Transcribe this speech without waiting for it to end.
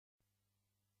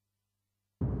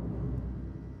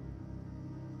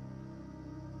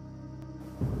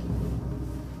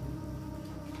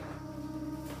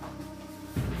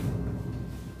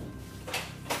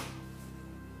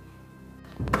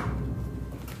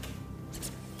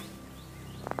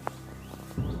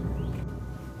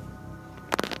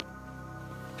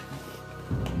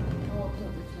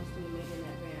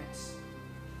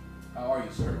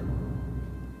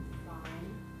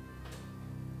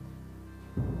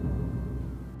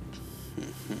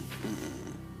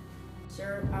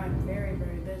Sir, I'm very,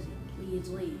 very busy. Please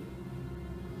leave.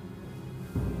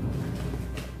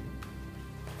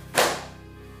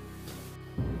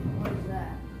 What is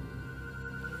that?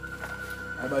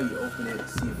 How about you open it and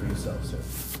see it for yourself, sir?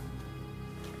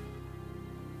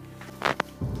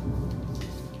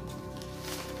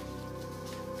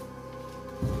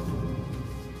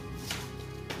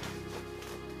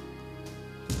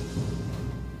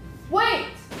 Wait!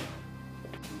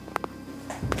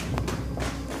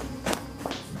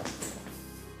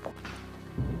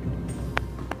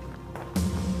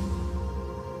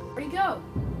 Where'd he go?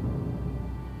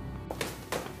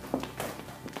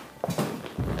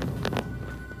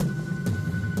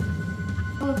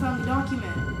 Someone found the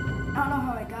document. I don't know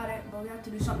how I got it, but we have to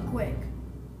do something quick.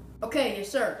 Okay, yes,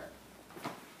 sir.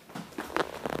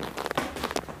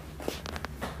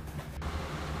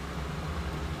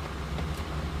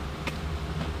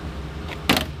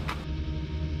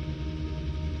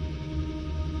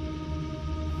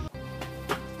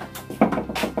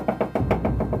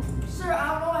 Sir, I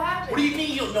don't know what happened. What do you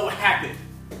mean you don't know what happened?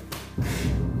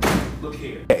 Look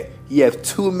here. Hey, you have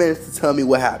 2 minutes to tell me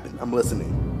what happened. I'm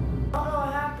listening. I don't know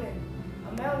what happened.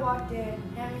 A man walked in,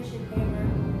 handed me a sheet of paper.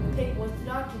 The paper was the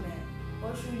document.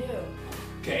 What should we do?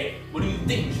 Okay, what do you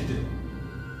think we should do?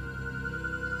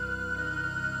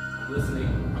 I'm listening.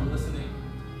 I'm listening.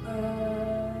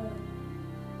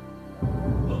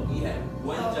 Look, we had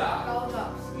one job. Call the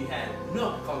cops. We had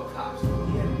no call the cops.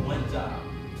 We had one job.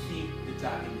 Keep the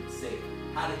document safe.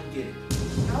 How did he get it?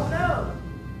 I don't know.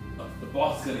 The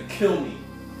boss is gonna kill me.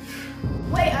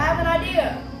 Wait, I have an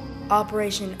idea.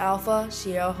 Operation Alpha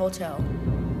Sierra Hotel.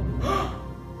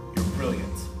 You're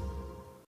brilliant.